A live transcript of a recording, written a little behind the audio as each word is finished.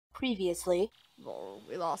Previously, Well,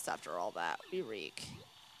 we lost after all that. We reek.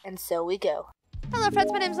 and so we go. Hello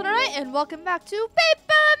friends, my name's Lunernight, and welcome back to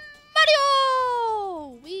Paper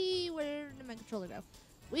Mario! Where did my controller go?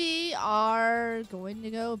 We are going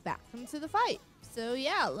to go back into the fight. So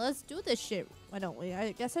yeah, let's do this shit. Why don't we?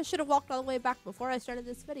 I guess I should have walked all the way back before I started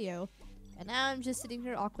this video. And now I'm just sitting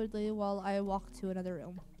here awkwardly while I walk to another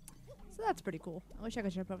room. So that's pretty cool. I wish I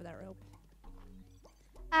could jump over that rope.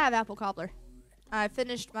 I have apple cobbler. I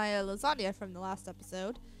finished my lasagna from the last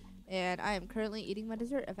episode, and I am currently eating my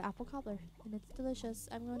dessert of apple cobbler, and it's delicious.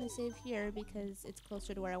 I'm going to save here because it's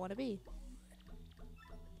closer to where I want to be.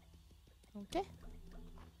 Okay.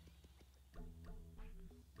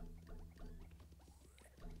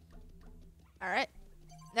 Alright.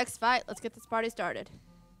 Next fight. Let's get this party started.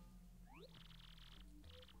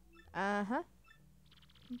 Uh-huh.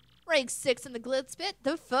 Rank 6 in the glitz pit,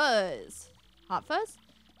 the fuzz. Hot fuzz?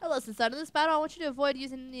 Oh, listen, son, in this battle, I want you to avoid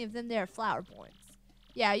using any of them there flower points.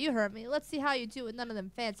 Yeah, you heard me. Let's see how you do with none of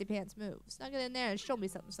them fancy pants moves. Now get in there and show me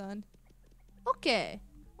something, son. Okay.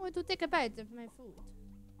 I'm going to take a bite of my food.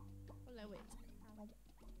 While I wait.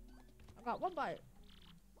 I got one bite.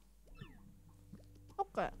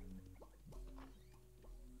 Okay.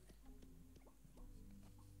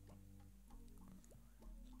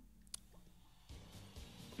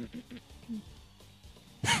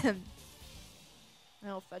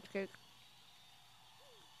 No fudge cake.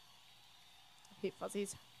 I hate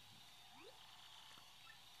fuzzies.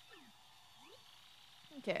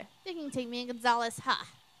 Okay. They can take me and Gonzalez. Ha!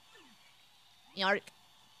 Yark.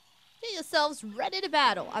 Get yourselves ready to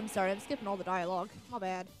battle. I'm sorry, I'm skipping all the dialogue. My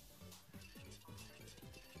bad.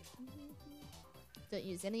 Don't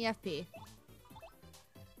use any FP.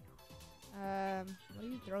 What are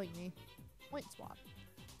you throwing me? Point swap.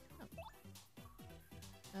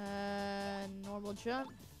 Normal jump.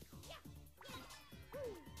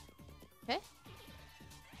 Okay.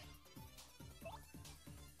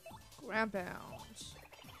 Ground pound.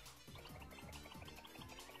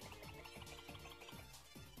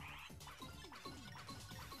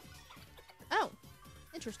 Oh,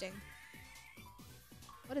 interesting.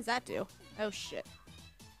 What does that do? Oh shit.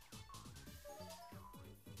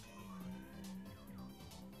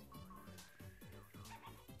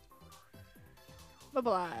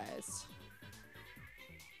 Mobilize.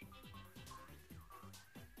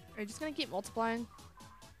 Are you just gonna keep multiplying?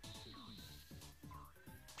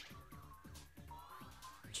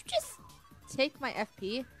 Would you just take my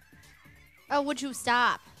FP? Oh, would you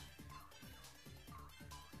stop?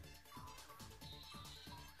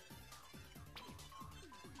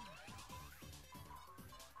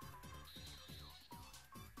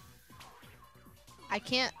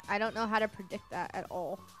 I don't know how to predict that at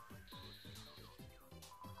all.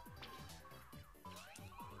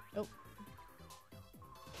 Oh.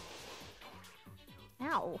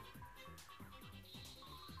 Ow.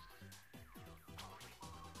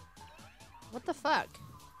 What the fuck?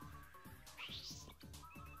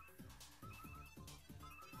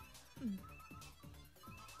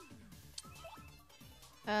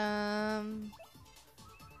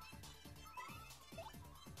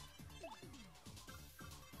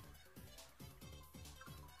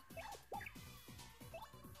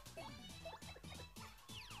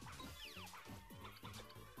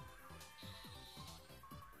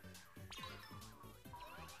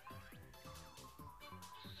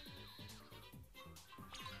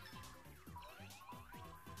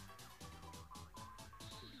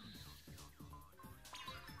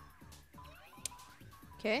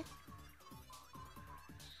 Okay.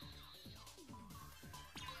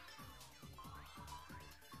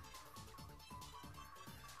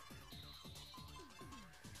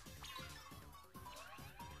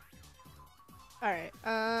 Alright,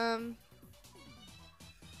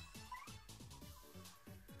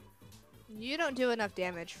 you don't do enough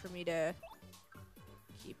damage for me to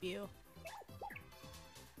keep you.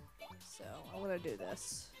 So, I'm gonna do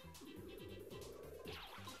this.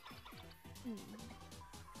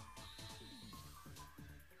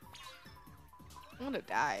 I'm gonna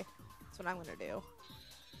die. That's what I'm gonna do.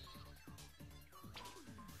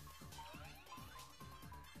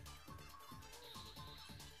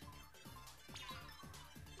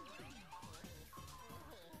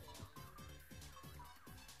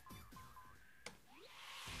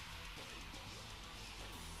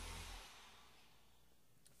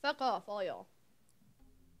 Fuck off, all y'all.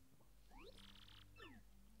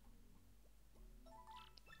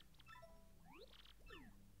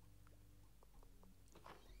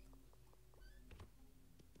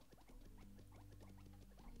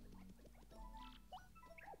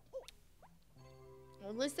 Well,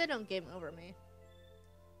 at least they don't game over me.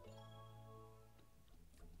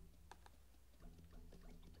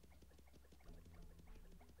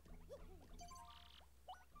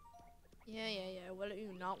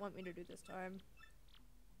 not want me to do this time?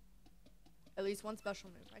 At least one special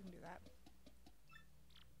move. I can do that.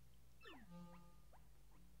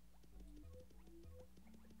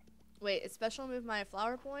 Wait, is special move my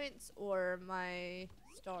flower points or my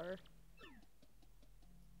star?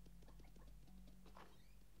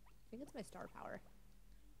 I think it's my star power.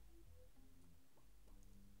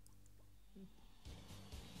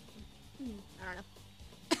 I don't know.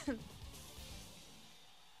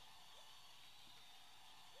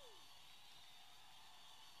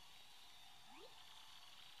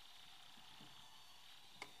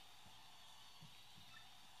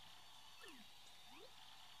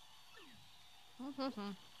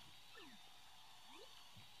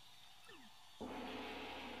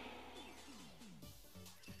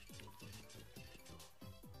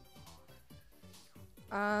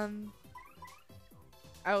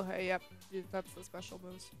 Okay, yep. Dude, that's the special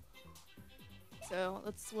moves. So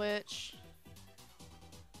let's switch.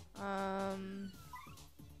 Oh,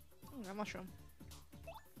 got mushroom.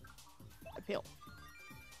 Appeal.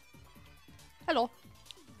 Hello.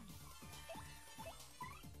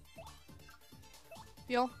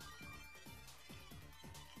 Appeal.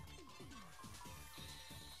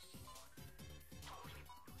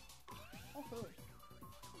 Oh, food.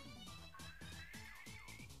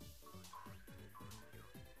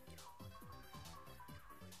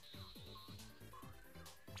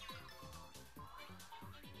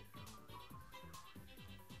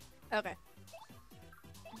 Okay.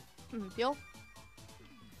 Appeal.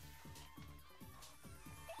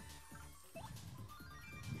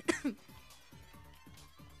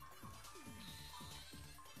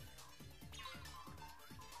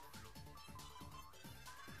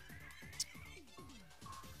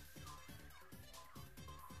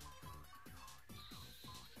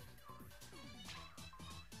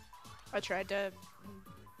 I tried to...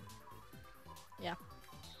 Yeah.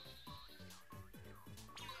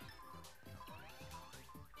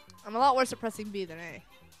 I'm a lot worse at pressing B than A.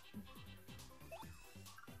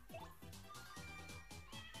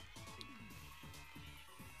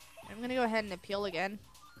 I'm gonna go ahead and appeal again.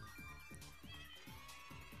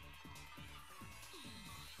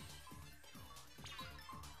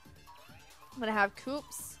 I'm gonna have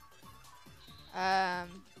Coops.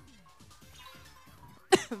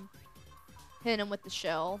 Hit him with the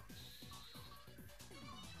shell.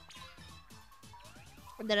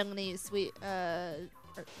 And then I'm gonna use sweet Earth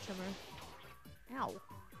Trimmer. Ow.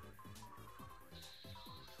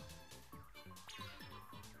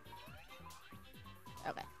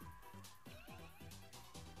 Okay.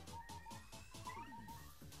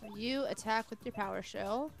 You attack with your power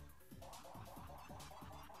shell.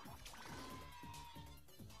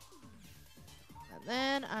 And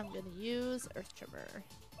then I'm gonna use Earth Trimmer.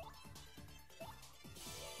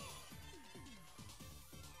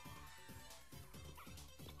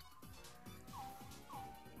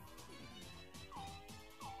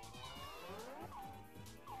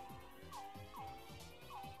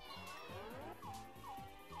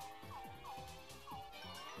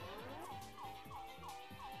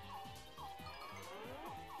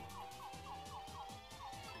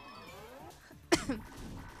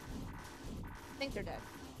 I think they're dead.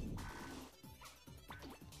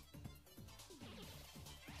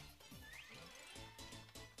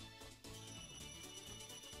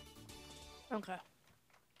 Okay.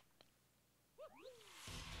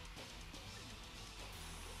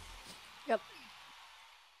 Yep.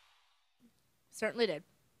 Certainly did.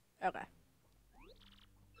 Okay.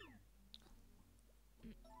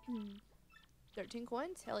 13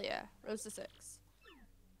 coins? Hell yeah. Rose to 6.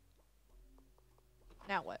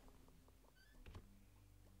 Now what?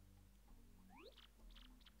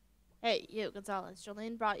 Hey, you, Gonzalez.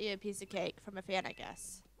 Jolene brought you a piece of cake from a fan, I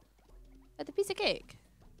guess. At the piece of cake.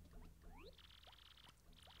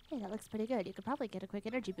 Hey, that looks pretty good. You could probably get a quick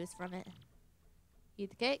energy boost from it. Eat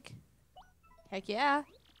the cake? Heck yeah.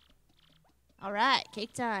 Alright,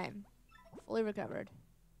 cake time. Fully recovered.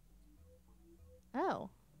 Oh.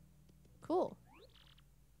 Cool.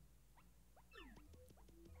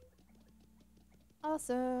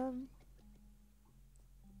 Awesome.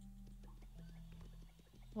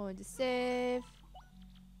 Going to save.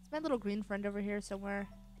 Is my little green friend over here somewhere?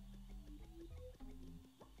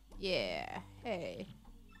 Yeah. Hey.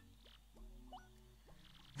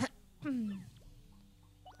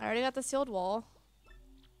 I already got the sealed wall.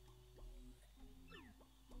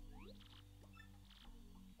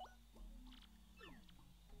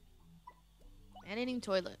 Man-eating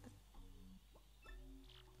toilet.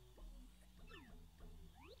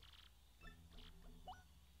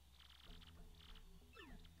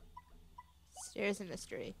 Stairs and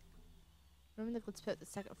mystery. Room in the glitz pit, the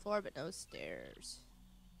second floor, but no stairs.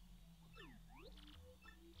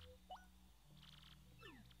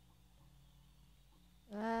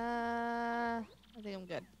 I think I'm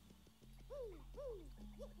good.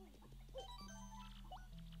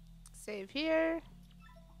 Save here.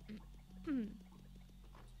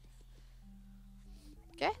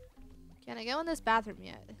 Okay. Can I go in this bathroom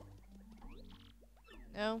yet?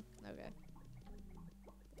 No? Okay.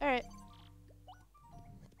 Alright.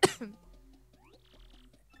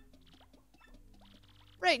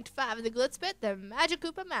 Ranked 5 in the glitz pit, the Magic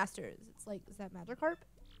Koopa Masters. It's like, is that Magikarp?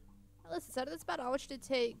 Now listen, out of this battle, I want you to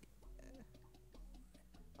take...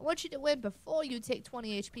 I want you to win before you take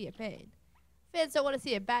 20 HP of pain. Fans don't want to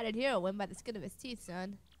see a battered hero win by the skin of his teeth,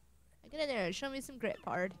 son. Now get in there and show me some grit,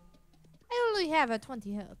 pard. I only have a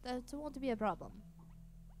 20 health. That won't be a problem.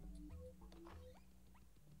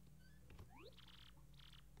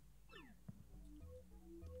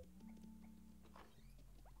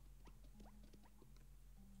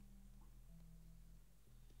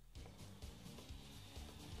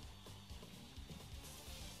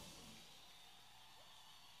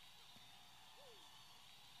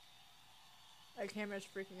 My camera's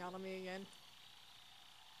freaking out on me again.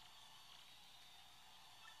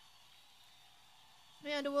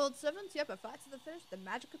 The Underworld 7th, yep, a fight to the finish, the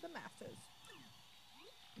Magic of the Masters.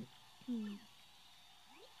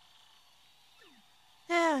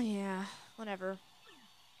 Oh yeah, whatever.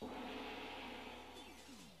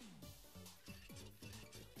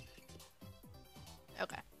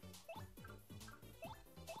 Okay.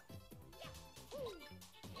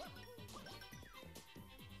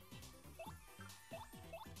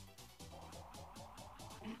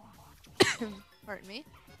 Pardon me.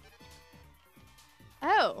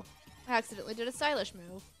 Oh! I accidentally did a stylish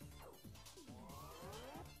move.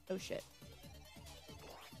 Oh shit.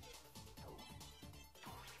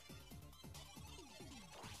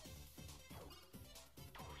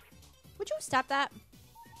 Would you stop that?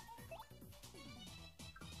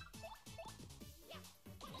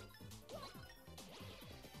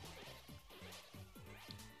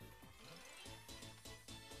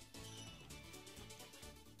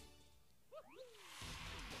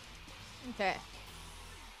 Okay.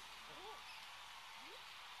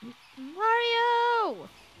 Mario!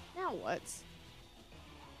 Now what? The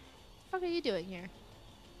fuck are you doing here?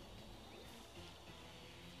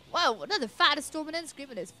 Whoa, another fighter storming in,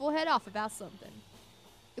 screaming his forehead off about something.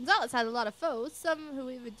 Gonzalez had a lot of foes, some who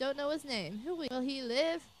even don't know his name. Who will he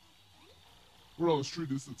live? Word on the street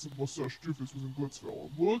is that some mustache doofus was in Blitzville.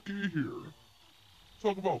 Looky here.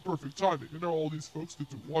 Talk about perfect timing, and now all these folks get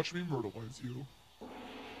to watch me murderize you.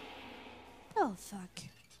 Oh, fuck.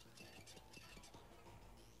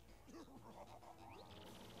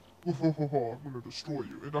 I'm gonna destroy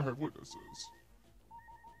you, and I have witnesses.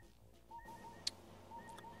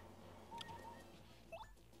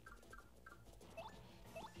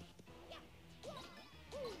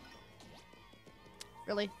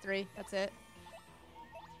 Really? 3? That's it?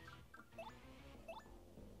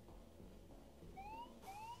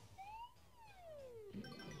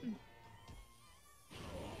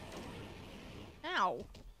 Ow.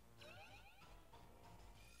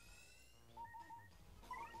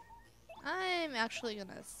 I'm actually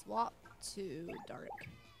gonna swap to dark.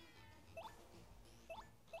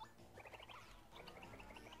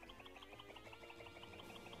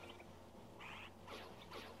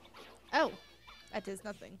 Oh, that does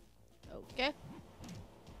nothing. Okay.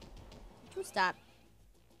 You stop.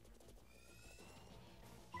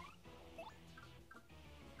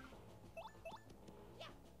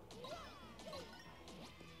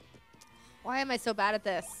 Why am I so bad at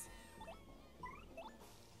this?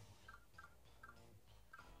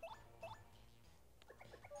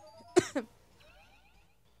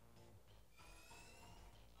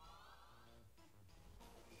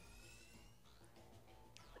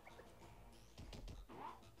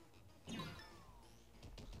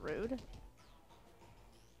 Rude.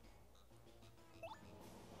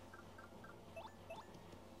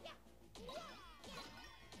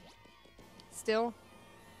 Still?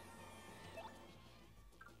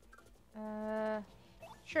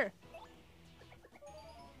 Sure.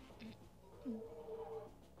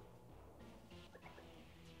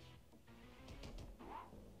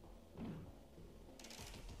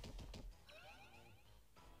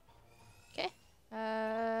 Okay.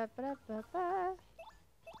 Ba-da-ba-ba.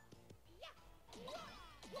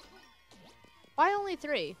 Why only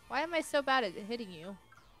 3? Why am I so bad at hitting you?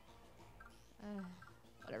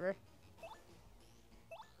 Whatever.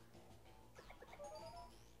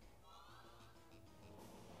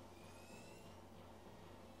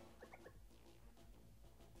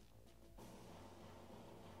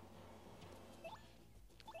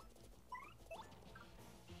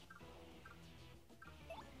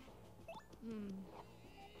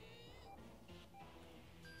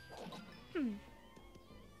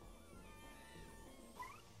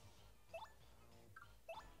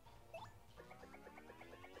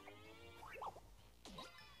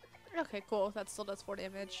 Okay, cool. That still does 4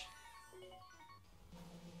 damage.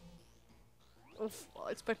 Oof. Well,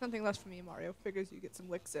 expect nothing less from you, Mario. Figures you get some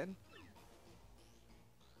licks in.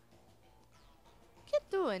 Can't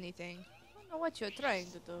do anything. I don't know what you're trying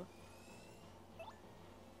to do.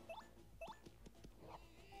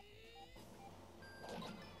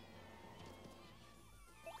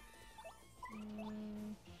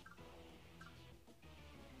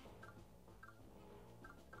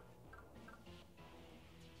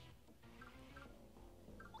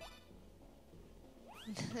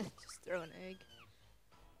 Just throw an egg.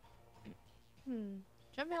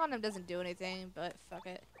 Jumping on him doesn't do anything, but fuck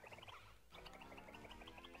it.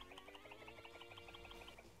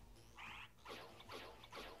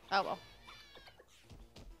 Oh well.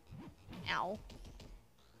 Ow.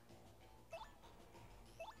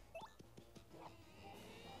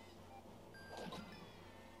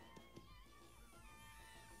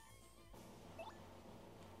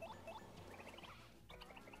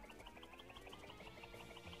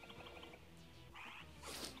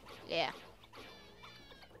 Yeah.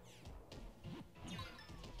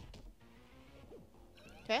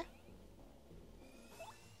 Okay.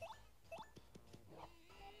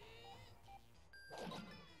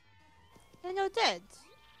 And you're dead.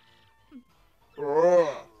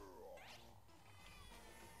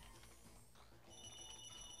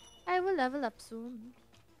 I will level up soon.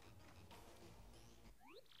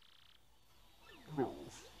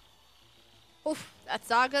 Oof,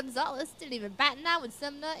 that's our Gonzalez. Didn't even bat an eye when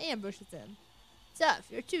some ambushes him. Tough,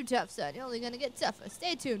 you're too tough, son. You're only gonna get tougher.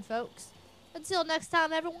 Stay tuned, folks. Until next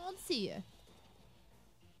time, everyone, see ya.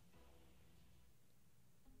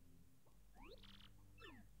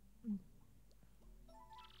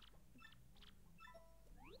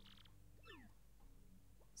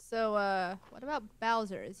 So, what about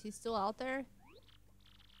Bowser? Is he still out there?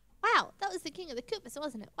 Wow, that was the king of the Koopas,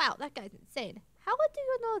 wasn't it? Wow, that guy's insane. How do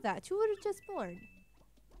you know that? You were just born.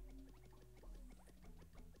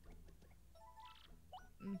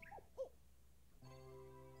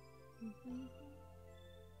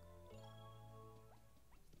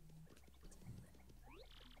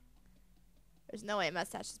 There's no way a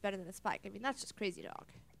mustache is better than a spike. I mean, that's just crazy, dog.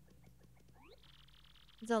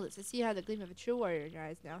 Zealous, I see you have the gleam of a true warrior in your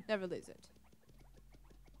eyes now. Never lose it.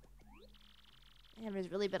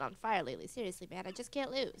 Hammer's really been on fire lately. Seriously, man, I just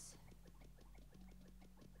can't lose.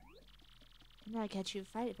 And now I catch you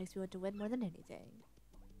fight. It makes me want to win more than anything.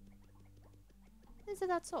 Isn't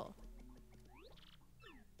that so?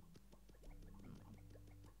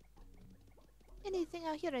 Anything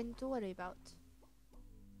out here I need to worry about?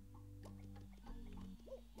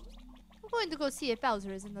 I'm going to go see if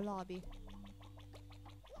Bowser is in the lobby.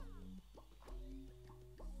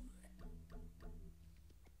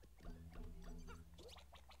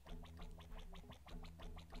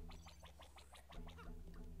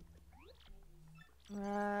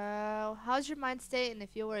 How's your mind state? And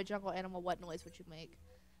if you were a jungle animal, what noise would you make?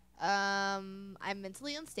 I'm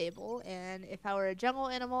mentally unstable, and if I were a jungle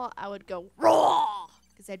animal, I would go roar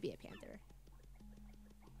because I'd be a panther.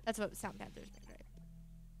 That's what sound panthers make,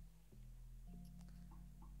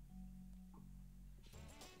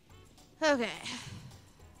 right? Okay.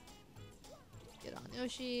 Get on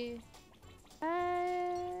Yoshi.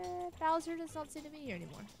 Bowser does not seem to be here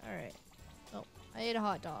anymore. Alright. Oh, I ate a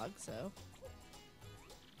hot dog, so.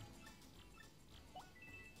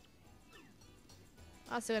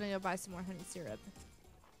 Also gonna go buy some more honey syrup.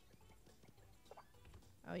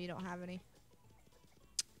 Oh, you don't have any.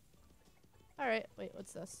 Alright, wait,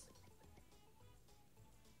 what's this?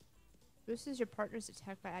 Booses your partner's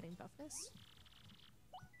attack by adding buffness?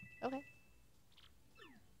 Okay.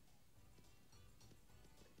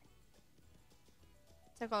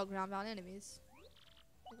 Attack all ground-bound enemies.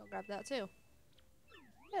 I think I'll grab that too.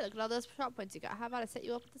 Yeah, look at all those shot points you got. How about I set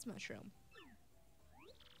you up with this mushroom?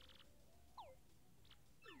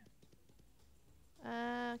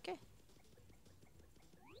 Okay.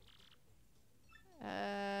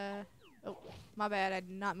 Oh, my bad. I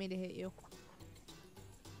did not mean to hit you.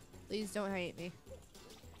 Please don't hate me.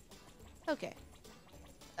 Okay.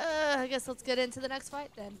 I guess let's get into the next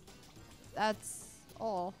fight then. That's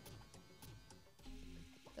all.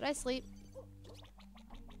 Did I sleep?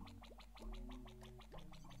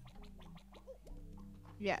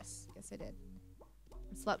 Yes. Yes, I did.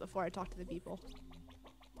 I slept before I talked to the people.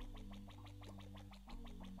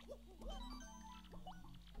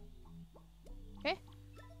 Okay.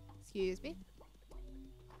 Excuse me.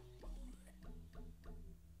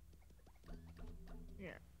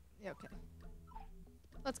 Yeah, okay.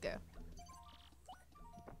 Let's go.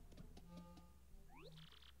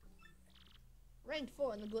 Ranked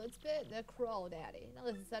 4 in the Glitz Pit, the Crawl Daddy. Now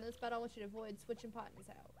listen, son, this battle I want you to avoid switching partners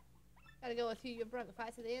out. Gotta go with who you broke a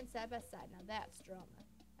fight to the end side by side. Now that's drama.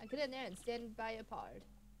 I get in there and stand by your part.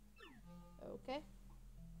 Okay.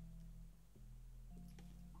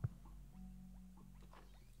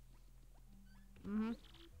 Mm-hmm.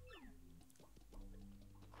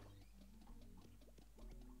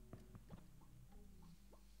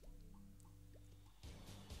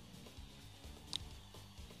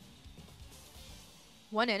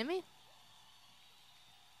 One enemy?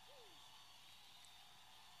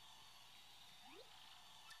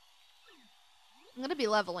 I'm gonna be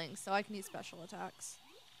leveling, so I can use special attacks.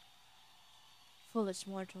 Foolish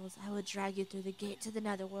mortals, I will drag you through the gate to the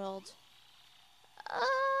netherworld.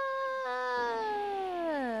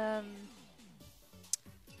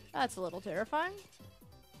 That's a little terrifying.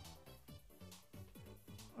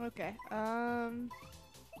 Okay, I'm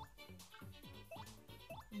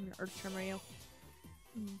gonna Earth Tremor you.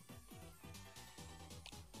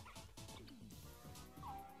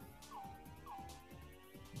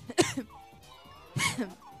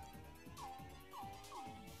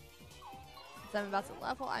 Since I'm about to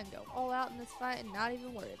level, I can go all out in this fight and not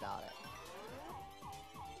even worry about it.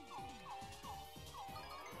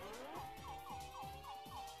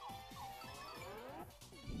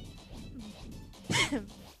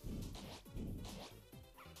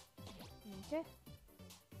 Okay.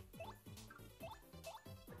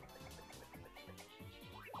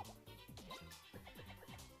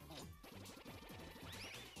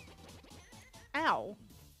 Ow.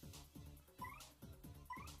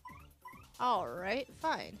 Alright,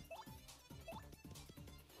 fine.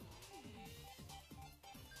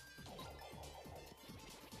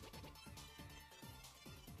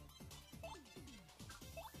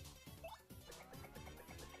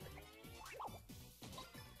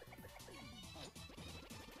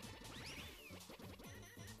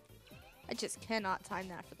 I just cannot time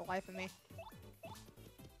that for the life of me.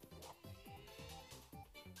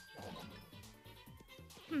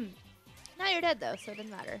 Now you're dead though, so it doesn't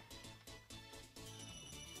matter.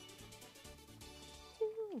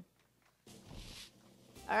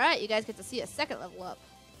 Alright, you guys get to see a second level up.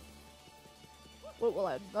 What will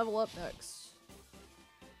I level up next?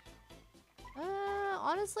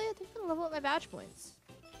 Honestly, I think I'm gonna level up my badge points.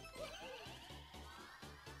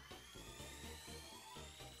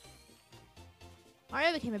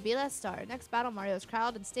 Mario became a B-list star. Next battle, Mario's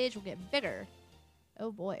crowd and stage will get bigger.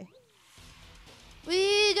 Oh boy.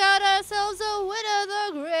 We got ourselves a winner,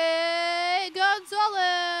 the Great Gonzalez!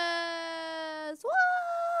 Woo!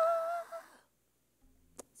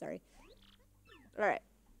 Sorry. Alright.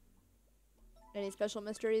 Any special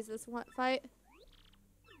mysteries this fight?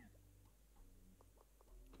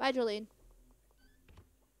 Bye, Jolene.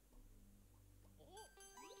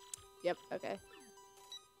 Yep, okay.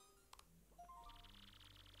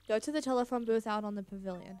 Go to the telephone booth out on the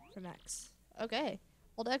pavilion from X. Okay.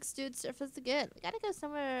 Old X dude surfaced again. We gotta go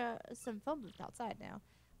somewhere, some phone booth outside now.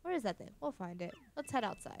 Where is that thing? We'll find it. Let's head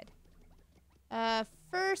outside.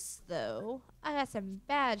 First though, I got some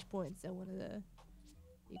badge points I wanted to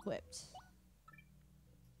equipped.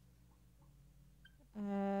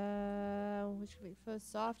 Which can be faux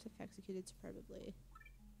soft if executed superbly.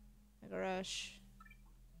 Mega Rush.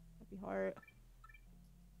 Happy Heart.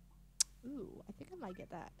 Ooh, I think I might get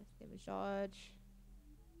that. Damage Dodge.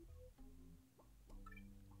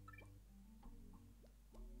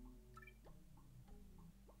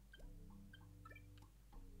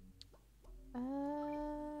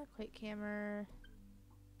 Quake Hammer.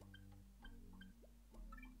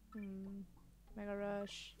 Mega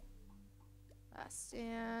Rush. Last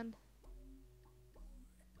Stand.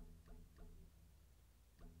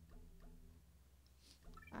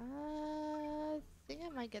 I think I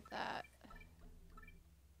might get that.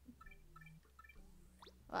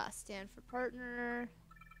 Last Stand for Partner.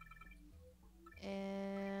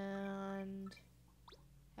 And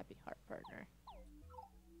Happy Heart Partner.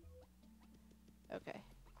 Okay.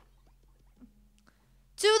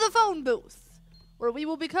 To the phone booth, where we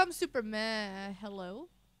will become Superman. Hello?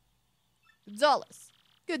 Gonzalez.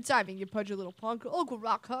 Good timing, you pudgy little punk. Uncle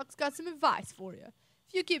Rockhawk's got some advice for you.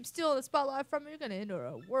 If you keep stealing the spotlight from me, you're gonna enter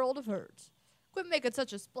a world of hurt. Quit making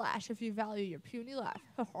such a splash if you value your puny life.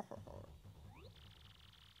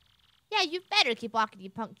 Yeah, you better keep walking, you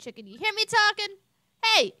punk chicken. You hear me talking?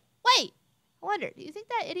 Hey, wait! I wonder, do you think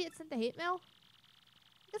that idiot sent the hate mail?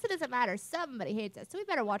 I guess it doesn't matter. Somebody hates us, so we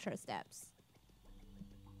better watch our steps.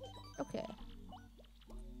 Okay.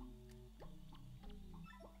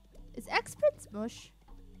 Is X Prince mush?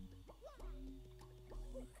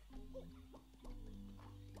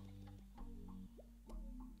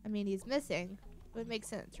 mean, he's missing. Would make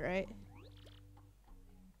sense, right?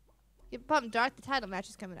 Get pumped, Dark. The title match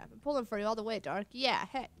is coming up. I'm pulling for you all the way, Dark. Yeah,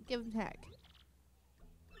 heck. Give him heck.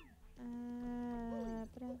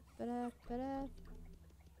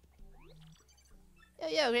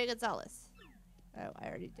 Yo, Greg Gonzalez. Oh, I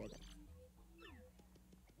already did it.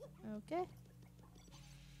 Okay.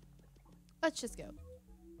 Let's just go.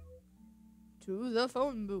 To the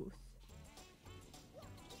phone booth.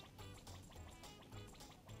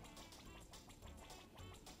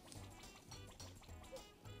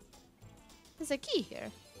 There's a key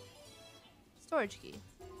here. Storage key.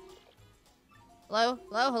 Hello?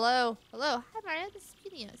 Hello? Hello? Hello? Hi, Mario. This is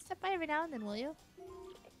Pino. Step by every now and then, will you?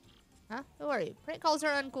 Huh? Who are you? Prank calls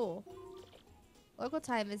are uncool. Local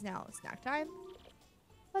time is now snack time.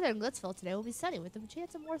 Weather in Glitzville today will be sunny with a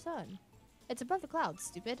chance of more sun. It's above the clouds,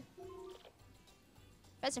 stupid.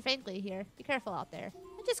 Professor Franklin here. Be careful out there.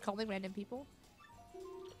 I'm just calling random people.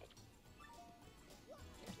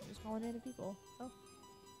 I'm just calling random people. Oh.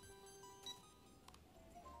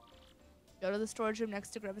 Go to the storage room next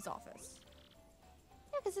to Grandma's office.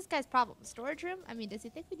 Yeah, because this guy's problem. Storage room? I mean, does he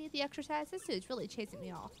think we need the exercise? This dude's really chasing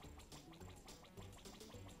me off.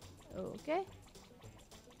 Okay.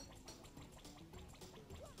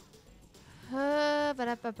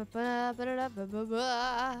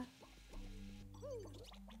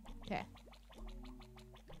 Okay.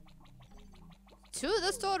 To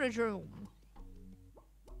the storage room.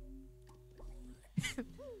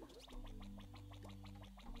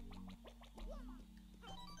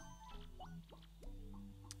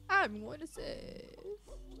 I'm going to save.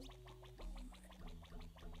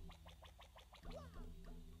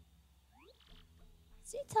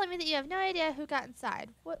 So you're telling me that you have no idea who got inside?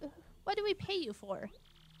 What do we pay you for?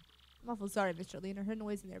 I'm awful sorry, Mr. Lean. I heard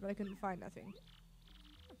noise in there, but I couldn't find nothing.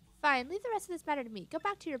 Fine, leave the rest of this matter to me. Go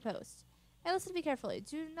back to your post. And listen to me carefully.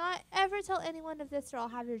 Do not ever tell anyone of this or I'll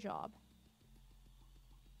have your job.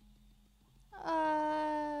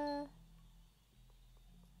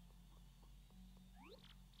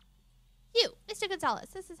 You, Mr. Gonzalez,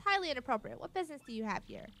 this is highly inappropriate. What business do you have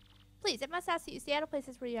here? Please, I must ask that you stay out of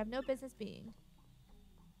places where you have no business being.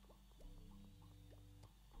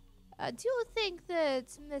 Do you think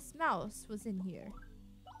that Miss Mouse was in here?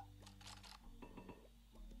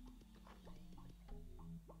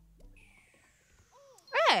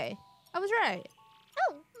 Hey, I was right.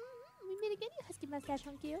 Oh, we meet again, you husky mustache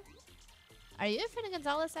hunk you. Are you a friend of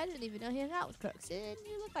Gonzalez? I didn't even know he hung out with crooks. And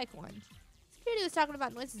you look like one. Security was talking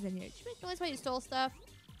about noises in here. Did you make noise while you stole stuff?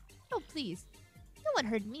 Oh, please. No one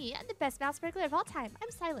heard me. I'm the best mouse burglar of all time.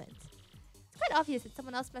 I'm silent. It's quite obvious that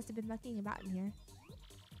someone else must have been mucking about in here.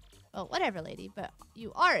 Well, whatever, lady, but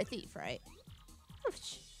you are a thief, right? Oof.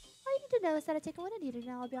 All you need to know is that I take what I need and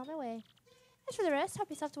now I'll be on my way. As for the rest, help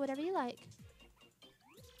yourself to whatever you like.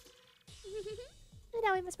 And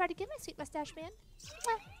now we must part again, my sweet mustache man.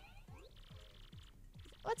 Mwah.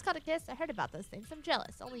 What's called a kiss? I heard about those things. I'm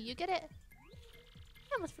jealous. Only you get it.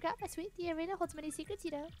 I almost forgot, my sweet. The arena holds many secrets,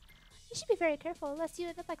 you know. You should be very careful, lest you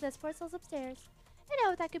end up like those poor souls upstairs. And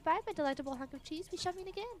now with that goodbye, my delectable hunk of cheese, we shall meet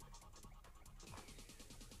again.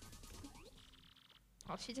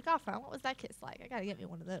 Oh, she took off, huh? What was that kiss like? I gotta get me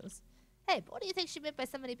one of those. Hey, but what do you think she meant by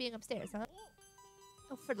somebody being upstairs, huh?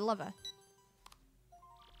 Oh, for the lover.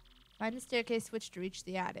 Find the staircase switch to reach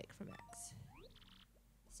the attic from X.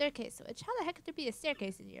 Staircase switch? How the heck could there be a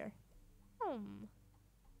staircase in here? I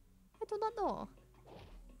do not know.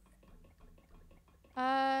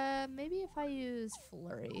 Maybe if I use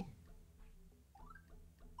Flurry.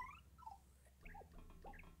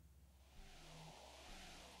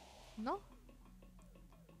 No?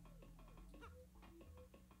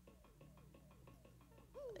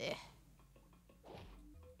 Eh.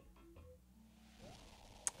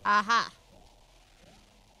 Aha!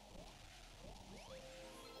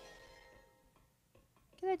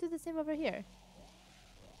 Can I do the same over here?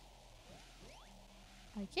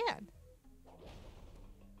 I can.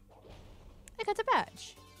 I got a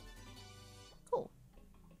badge. Cool.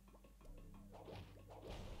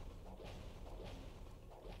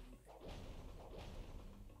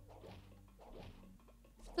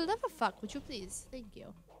 For the love of fuck, would you please? Thank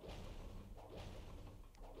you.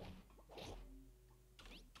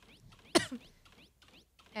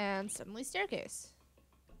 And suddenly staircase.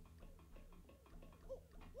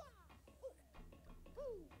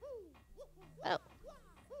 Oh.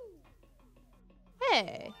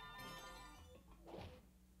 Hey.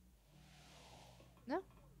 No?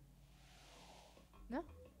 No?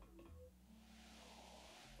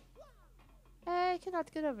 I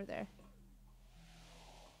cannot get over there.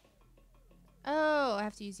 Oh, I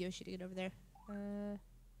have to use Yoshi to get over there. Come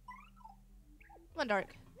on,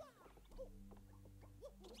 Dark.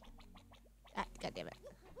 Ah, God damn it.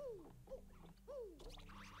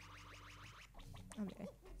 Okay.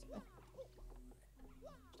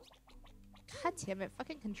 God damn it,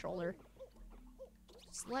 fucking controller.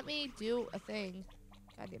 Just let me do a thing.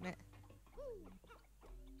 God damn it.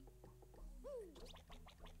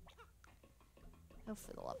 Oh,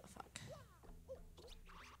 for the love of fuck.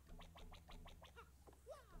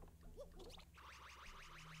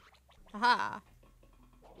 Haha.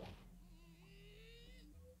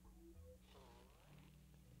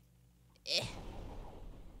 Eh.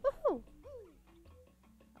 Woohoo!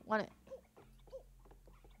 I want it.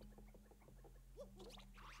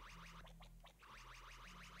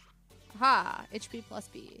 Aha! HP plus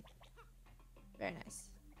B. Very nice.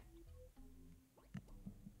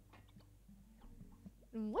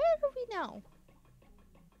 Where do we know?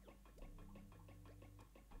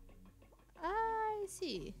 I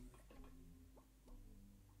see.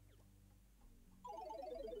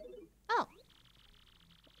 Oh.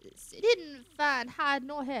 It didn't find hide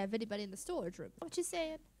nor hair of anybody in the storage room. What you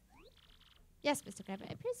saying? Yes, Mr. Crabbe.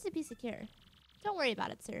 It appears to be secure. Don't worry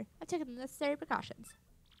about it, sir. I've taken the necessary precautions.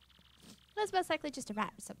 That's most likely just a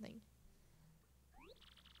rat or something.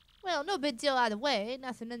 Well, no big deal either way.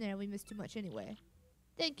 Nothing in there we missed too much anyway.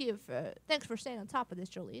 Thanks for staying on top of this,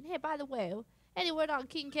 Jolene. Hey, by the way, any word on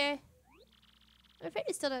King K? I'm afraid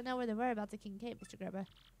we still don't know where they were about the King K, Mr. Grubba.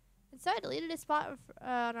 And so I deleted his spot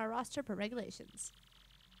on our roster per regulations.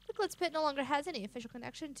 The Glitz Pit no longer has any official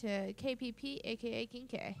connection to KPP, aka King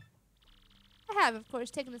K. I have, of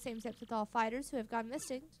course, taken the same steps with all fighters who have gone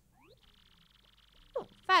missing. Oh,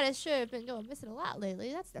 fighters sure have been going missing a lot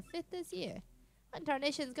lately. That's the 5th this year. What in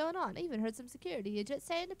tarnation's going on? I even heard some security agents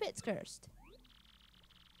saying the pit's cursed.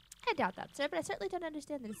 I doubt that, sir, but I certainly don't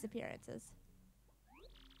understand the disappearances.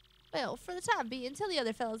 Well, for the time being, until the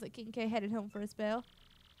other fellows at King K headed home for a spell.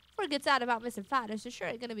 Word gets out about missing fighters, they're sure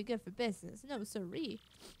ain't gonna be good for business. No, sirree.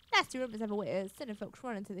 Nasty rumors have a way of sending folks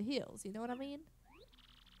running to the hills, you know what I mean?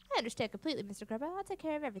 I understand completely, Mr. Grubba. I'll take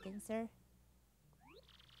care of everything, sir.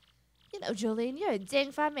 You know, Jolene, you're a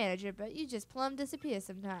dang fine manager, but you just plumb disappear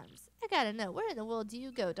sometimes. I gotta know, where in the world do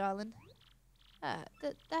you go, darling?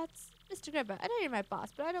 That's... Mr. Grubba, I know you're my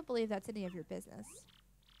boss, but I don't believe that's any of your business.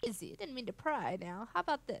 Easy, didn't mean to pry now. How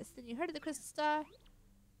about this? Then you heard of the Crystal Star?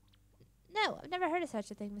 No, I've never heard of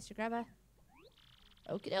such a thing, Mr. Grubba.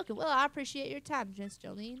 Okie dokie, well, I appreciate your time, Miss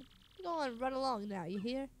Jolene. You go on and run along now, you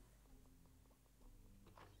hear?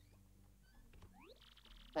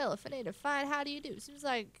 Well, if it ain't a fight, how do you do? Seems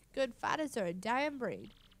like good fighters are a dying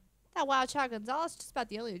breed. That wild child Gonzalez is just about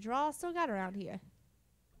the only draw I still got around here.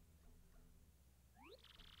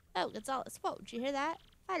 Oh, Gonzalez, whoa, did you hear that?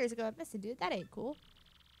 Fighters are going missing, dude. That ain't cool.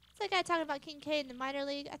 It's that guy talking about King K in the minor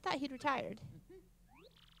league. I thought he'd retired.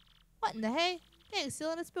 What in the hay? Dang,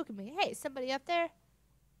 stealing and spooking me. Hey, somebody up there?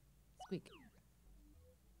 Squeak.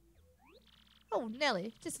 Oh,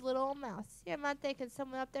 Nelly, just a little old mouse. Yeah, I'm thinking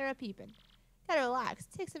someone up there a-peeping. Gotta relax.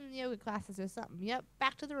 Take some yoga classes or something. Yep,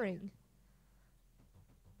 back to the ring.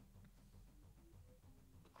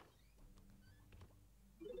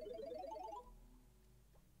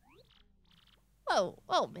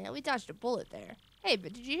 Whoa, man, we dodged a bullet there. Hey,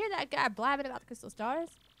 but did you hear that guy blabbing about the crystal stars?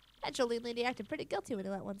 That Jolene lady acted pretty guilty when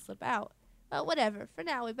he let one slip out. Well, whatever. For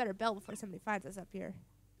now, we better bail before somebody finds us up here.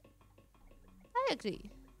 I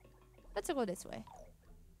agree. Let's go this way.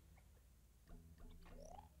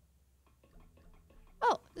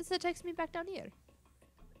 Oh, this takes me back down here.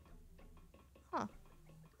 Huh.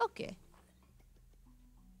 Okay.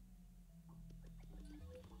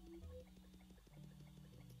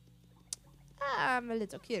 I'm a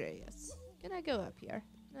little curious. Can I go up here?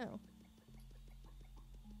 No.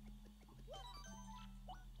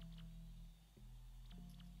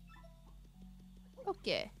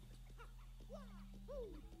 Okay.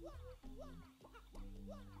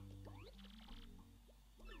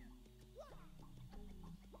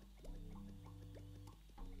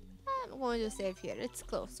 I'm going to save here. It's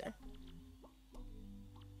closer.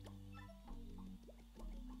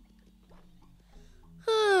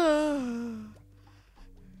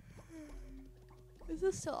 Is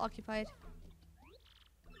this still occupied?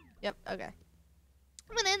 Yep, okay.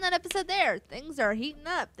 I'm gonna end that episode there. Things are heating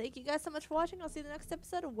up. Thank you guys so much for watching. I'll see you in the next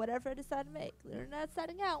episode of whatever I decide to make. Lunernight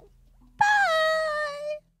signing out. Bye!